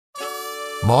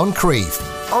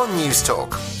Moncrief on News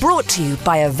Talk. Brought to you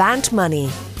by Avant Money.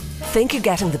 Think you're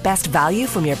getting the best value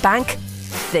from your bank?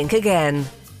 Think again.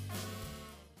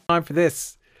 Time for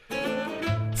this.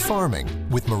 Farming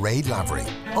with Mairead Lavery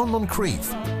on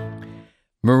Moncrief.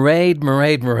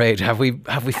 Mairead,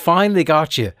 have we finally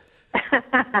got you?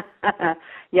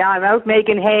 Yeah, I'm out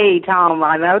making hay, Tom.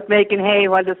 I'm out making hay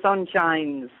while the sun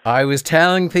shines. I was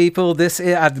telling people this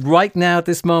right now at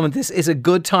this moment, this is a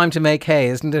good time to make hay,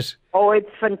 isn't it? Oh, it's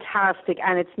fantastic.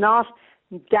 And it's not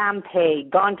damp hay,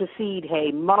 gone to seed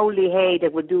hay, mouldy hay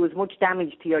that would do as much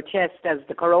damage to your chest as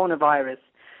the coronavirus.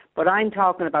 But I'm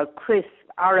talking about crisp,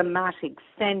 aromatic,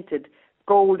 scented,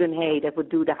 golden hay that would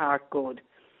do the heart good.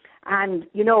 And,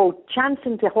 you know,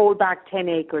 chancing to hold back 10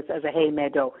 acres as a hay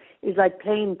meadow is like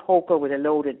playing poker with a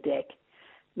loaded deck.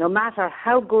 No matter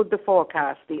how good the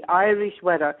forecast, the Irish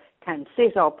weather can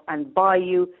sit up and bite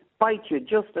you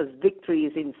just as victory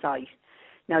is in sight.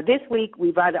 Now, this week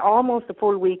we've had almost a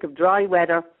full week of dry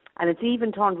weather, and it's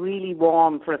even turned really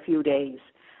warm for a few days.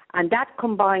 And that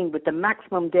combined with the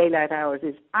maximum daylight hours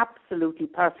is absolutely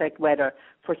perfect weather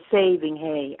for saving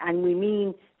hay. And we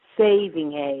mean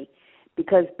saving hay.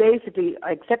 Because basically,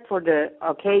 except for the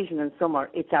occasion in summer,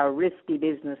 it's our risky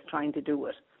business trying to do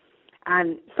it.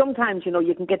 And sometimes, you know,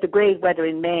 you can get the great weather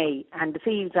in May and the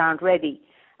fields aren't ready.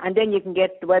 And then you can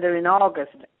get the weather in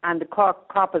August and the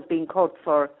crop has been cut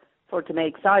for to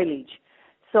make silage.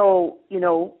 So, you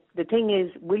know, the thing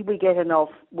is, will we get enough?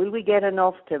 Will we get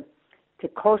enough to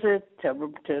cut it, to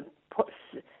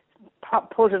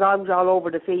put it out all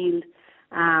over the field?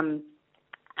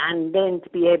 And then to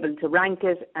be able to rank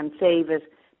it and save it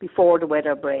before the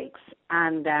weather breaks.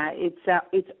 And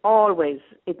it's always,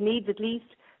 it needs at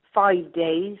least 5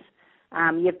 days.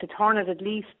 You have to turn it at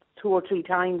least 2 or 3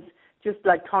 times, just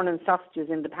like turning sausages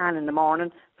in the pan in the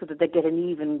morning so that they get an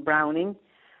even browning.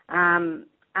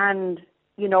 And,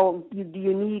 you know,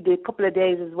 you need a couple of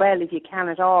days as well, if you can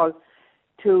at all,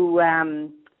 to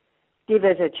give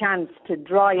it a chance to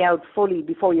dry out fully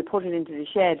before you put it into the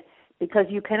shed. Because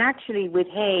you can actually, with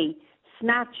hay,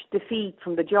 snatch defeat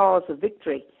from the jaws of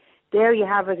victory. There you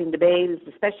have it in the bales,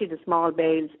 especially the small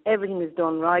bales. Everything is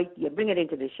done right. You bring it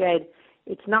into the shed.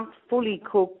 It's not fully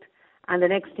cooked. And the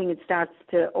next thing, it starts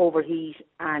to overheat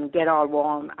and get all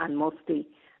warm and musty.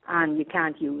 And you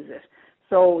can't use it.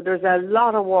 So there's a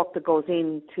lot of work that goes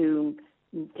into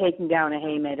taking down a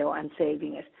hay meadow and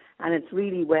saving it. And it's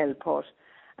really well put.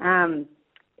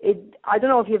 I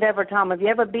don't know if you've ever, Tom, have you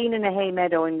ever been in a hay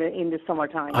meadow in the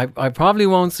summertime? I probably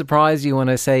won't surprise you when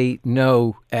I say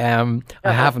no. I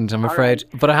haven't, I'm afraid.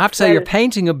 Right. But I have to say, you're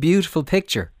painting a beautiful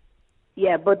picture.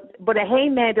 Yeah, but a hay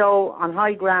meadow on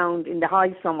high ground in the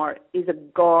high summer is a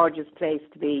gorgeous place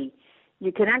to be.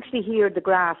 You can actually hear the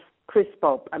grass crisp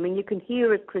up. I mean, you can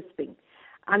hear it crisping.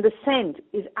 And the scent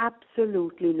is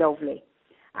absolutely lovely.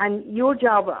 And your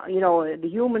job, you know, the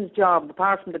human's job,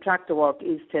 apart from the tractor work,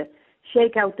 is to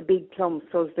shake out the big clumps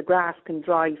so as the grass can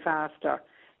dry faster.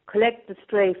 Collect the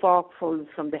stray forkfuls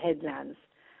from the headlands.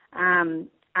 And,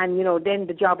 you know, then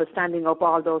the job of standing up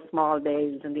all those small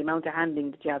bales and the amount of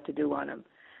handling that you have to do on them.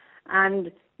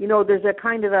 And, you know, there's a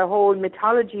kind of a whole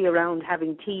mythology around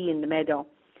having tea in the meadow.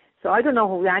 So I don't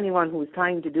know anyone who's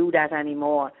trying to do that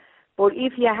anymore. But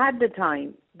if you had the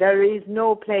time, there is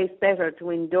no place better to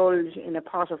indulge in a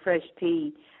pot of fresh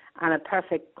tea and a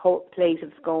perfect plate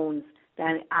of scones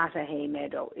than at a hay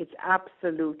meadow. It's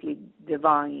absolutely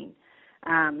divine.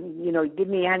 You know, give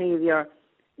me any of your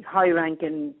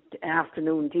high-ranking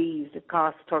afternoon teas that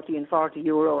cost 30 and 40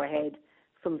 euro a head.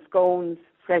 Some scones,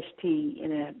 fresh tea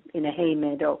in a hay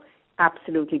meadow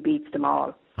absolutely beats them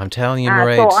all. I'm telling you,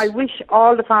 Mairead. So I wish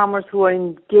all the farmers who are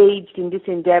engaged in this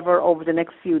endeavour over the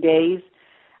next few days,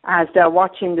 as they're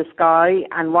watching the sky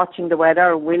and watching the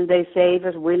weather, will they save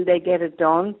it? Will they get it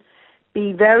done?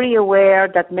 Be very aware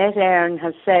that Met Éireann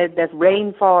has said that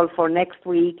rainfall for next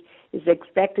week is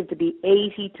expected to be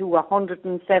 80 to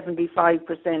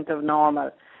 175% of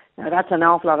normal. Now, that's an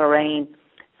awful lot of rain.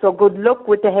 So good luck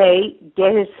with the hay,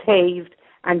 get it saved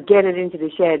and get it into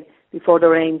the shed before the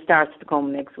rain starts to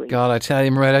come next week. God, I tell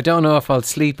you, Mairead, I don't know if I'll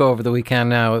sleep over the weekend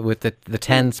now with the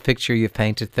tense picture you've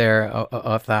painted there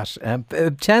of that.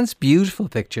 Tense, beautiful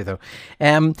picture, though.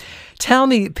 Tell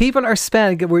me, people are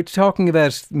spending, we're talking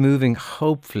about moving,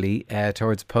 hopefully,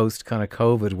 towards post kind of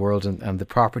COVID world and the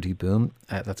property boom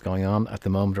that's going on at the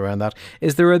moment around that.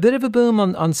 Is there a bit of a boom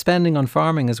on spending on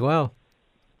farming as well?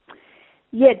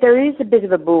 Yeah, there is a bit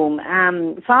of a boom.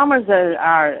 Farmers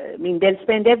I mean, they'll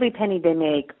spend every penny they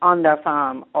make on their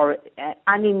farm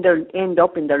and end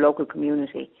up in their local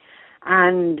community.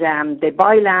 And they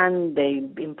buy land, they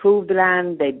improve the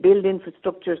land, they build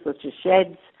infrastructure such as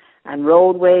sheds and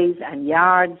roadways and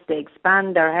yards. They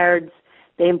expand their herds.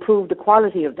 They improve the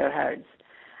quality of their herds.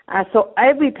 So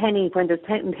every penny, when there's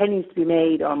pennies to be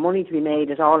made or money to be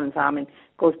made at all in farming,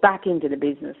 goes back into the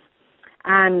business.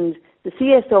 And the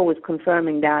CSO is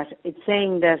confirming that. It's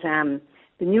saying that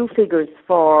the new figures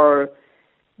for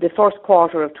the first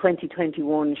quarter of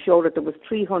 2021 show that there was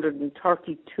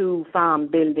 332 farm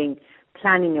building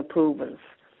planning approvals.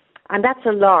 And that's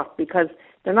a lot, because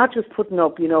they're not just putting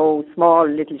up, small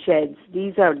little sheds.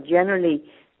 These are generally,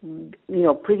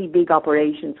 pretty big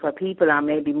operations where people are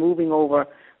maybe moving over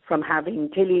from having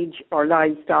tillage or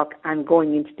livestock and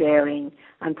going into dairying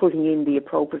and putting in the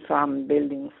appropriate farm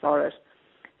buildings for it.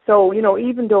 So,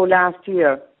 even though last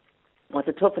year was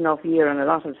a tough enough year on a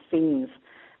lot of scenes,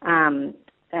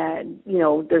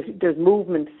 there's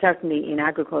movement certainly in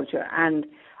agriculture. And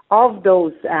of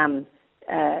those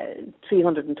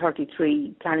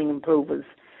 333 planning approvals,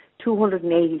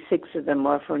 286 of them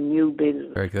were for new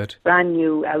builds. Very good. Brand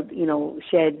new,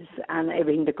 sheds and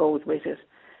everything that goes with it.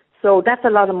 So that's a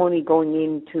lot of money going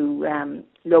into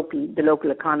the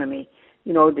local economy.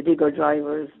 The digger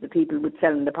drivers, the people with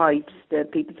selling the pipes, the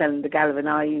people selling the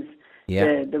galvanised,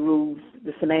 the roofs,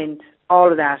 the cement,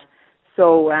 all of that.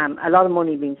 So a lot of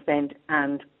money being spent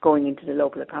and going into the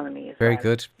local economy as very well.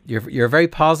 Good. You're very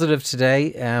positive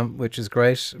today, which is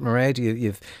great, Mairead.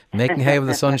 You've making hay with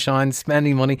the sunshine,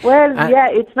 spending money. Well,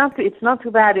 it's not too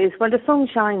bad. It's when the sun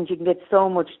shines, you can get so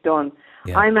much done.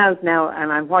 Yeah. I'm out now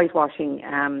and I'm whitewashing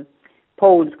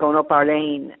poles going up our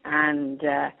lane, and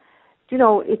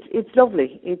it's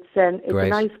lovely. It's a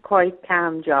nice, quiet,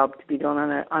 calm job to be done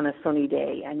on a sunny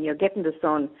day, and you're getting the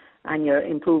sun and you're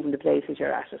improving the places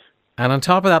you're at it. And on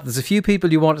top of that, there's a few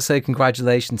people you want to say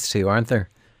congratulations to, aren't there?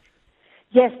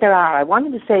 Yes, there are. I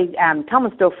wanted to say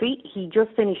Thomas Duffy. He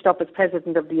just finished up as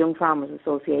president of the Young Farmers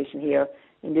Association here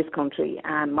in this country,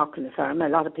 Mocklenafarm. A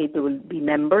lot of people will be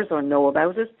members or know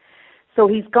about it. So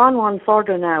he's gone one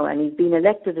further now, and he's been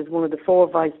elected as one of the 4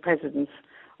 vice presidents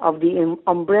of the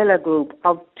umbrella group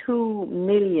of 2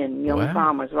 million young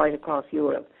farmers right across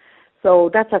Europe. So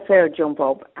that's a fair jump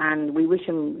up, and we wish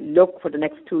him luck for the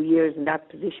next 2 years in that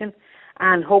position,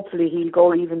 and hopefully he'll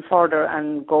go even further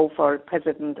and go for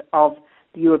president of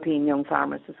the European Young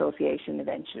Farmers Association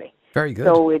eventually. Very good.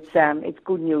 So it's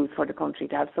good news for the country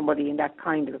to have somebody in that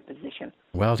kind of a position.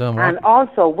 Well done. And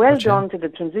also well done to the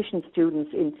transition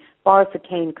students in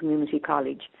Borrisokane Community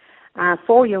College.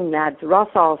 4 young lads, Ross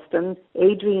Austin,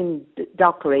 Adrian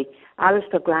Dockery,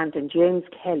 Alistair Grant and James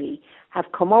Kelly,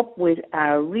 have come up with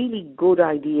a really good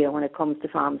idea when it comes to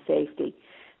farm safety.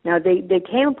 Now, they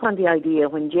came upon the idea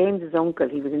when James's uncle,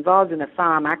 he was involved in a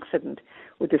farm accident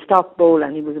with a stock bull,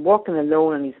 and he was working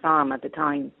alone on his farm at the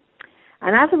time.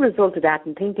 And as a result of that,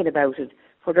 and thinking about it,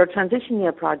 for their transition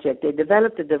year project, they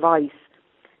developed a device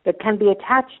that can be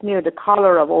attached near the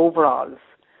collar of overalls,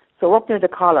 so up near the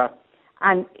collar.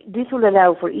 And this will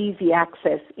allow for easy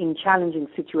access in challenging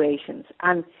situations.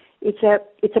 And it's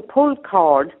a pull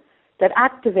cord that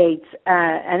activates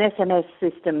an SMS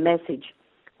system message,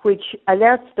 which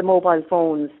alerts the mobile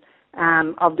phones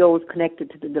of those connected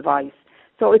to the device.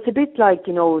 So it's a bit like,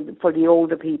 for the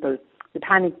older people, the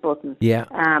panic button. Yeah.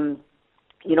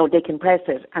 They can press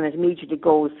it and it immediately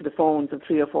goes to the phones of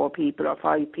 3 or 4 people or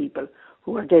 5 people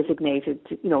who are designated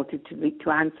to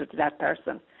answer to that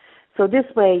person. So this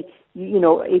way,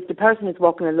 if the person is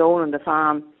walking alone on the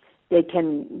farm, they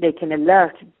can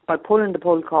alert by pulling the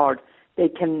pull cord. They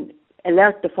can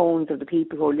alert the phones of the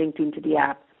people who are linked into the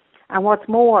app. And what's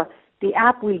more, the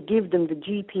app will give them the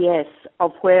GPS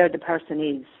of where the person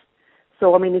is.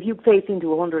 So, if you face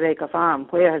into a 100-acre farm,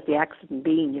 where has the accident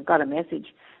been? You've got a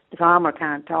message. The farmer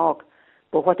can't talk.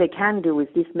 But what they can do is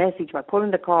this message, by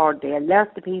pulling the cord, they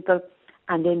alert the people,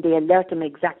 and then they alert them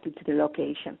exactly to the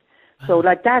location. So,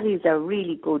 that is a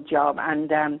really good job.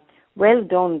 And well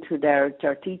done to their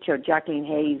teacher, Jacqueline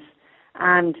Hayes,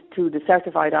 and to the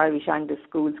Certified Irish Angus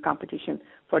Schools competition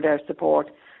for their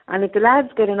support. And if the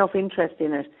lads get enough interest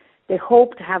in it, they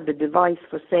hope to have the device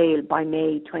for sale by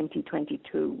May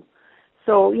 2022.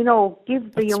 So,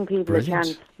 give the young people a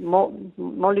chance.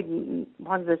 Mullignog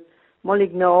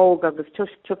agus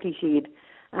Chucky Sheed.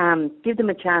 Give them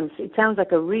a chance. It sounds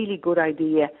like a really good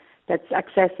idea that's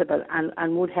accessible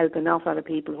and would help an awful lot of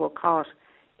people who are caught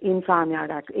in farm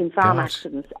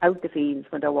accidents out the fields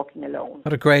when they're walking alone.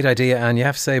 What a great idea, and you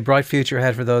have to say, bright future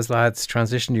ahead for those lads.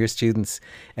 Transition year students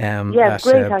at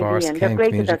Borrisokane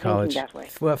Community College. That way.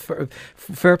 Well,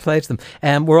 fair play to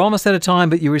them. We're almost out of time,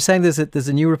 but you were saying there's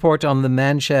a new report on the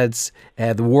men sheds,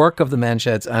 the work of the men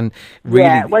sheds, and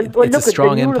really it's a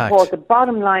strong impact. Report, the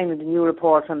bottom line of the new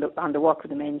report on the work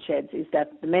of the men sheds is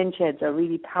that the men sheds are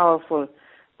really powerful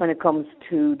when it comes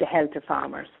to the health of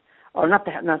farmers, or not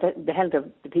the health of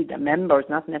the people, the members,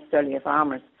 not necessarily of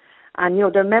farmers. And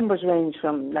their members range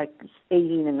from like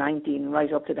 18 and 19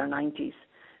 right up to their 90s.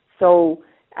 So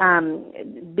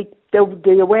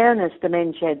the awareness the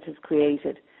Men's Sheds has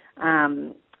created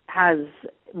has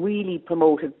really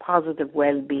promoted positive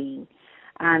well-being.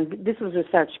 And this was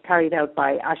research carried out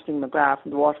by Aisling McGrath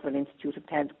from the Waterford Institute of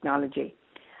Technology.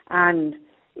 And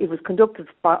it was conducted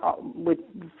with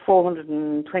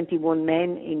 421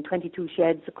 men in 22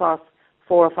 sheds across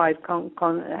 4 or 5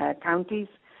 counties.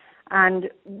 And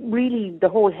really the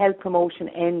whole health promotion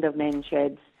end of Men's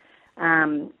Sheds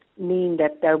mean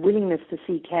that their willingness to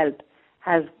seek help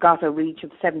has got a reach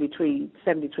of 73%.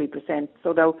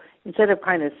 So though instead of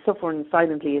kind of suffering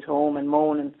silently at home and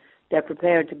moaning, they're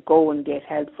prepared to go and get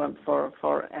help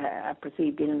for a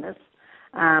perceived illness.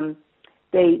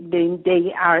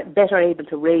 They are better able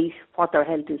to rate what their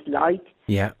health is like.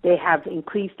 Yeah. They have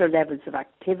increased their levels of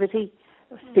activity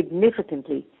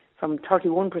significantly from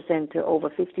 31% to over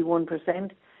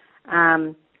 51%.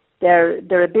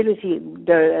 Their ability,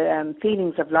 their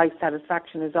feelings of life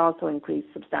satisfaction has also increased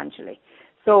substantially.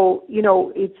 So,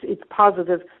 it's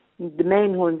positive. The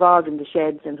men who are involved in the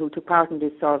sheds and who took part in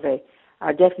this survey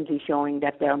are definitely showing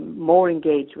that they're more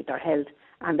engaged with their health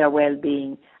and their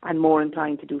well-being and more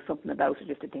inclined to do something about it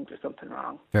if they think there's something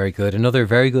wrong. Very good. Another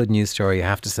very good news story, I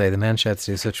have to say. The Men's Sheds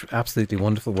do such absolutely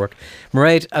wonderful work.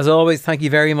 Mairead, as always, thank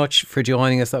you very much for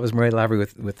joining us. That was Mairead Lavery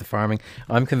with The Farming.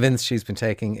 I'm convinced she's been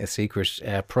taking a secret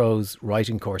prose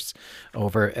writing course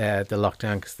over the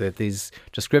lockdown, because these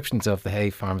descriptions of the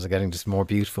hay farms are getting just more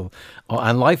beautiful,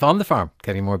 and life on the farm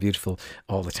getting more beautiful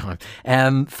all the time.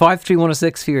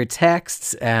 53106 for your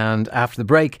texts, and after the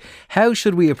break, how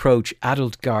should we approach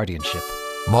adult guardianship?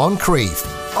 Moncrief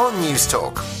on News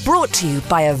Talk. Brought to you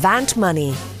by Avant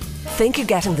Money. Think you're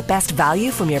getting the best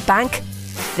value from your bank?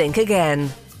 Think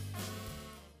again.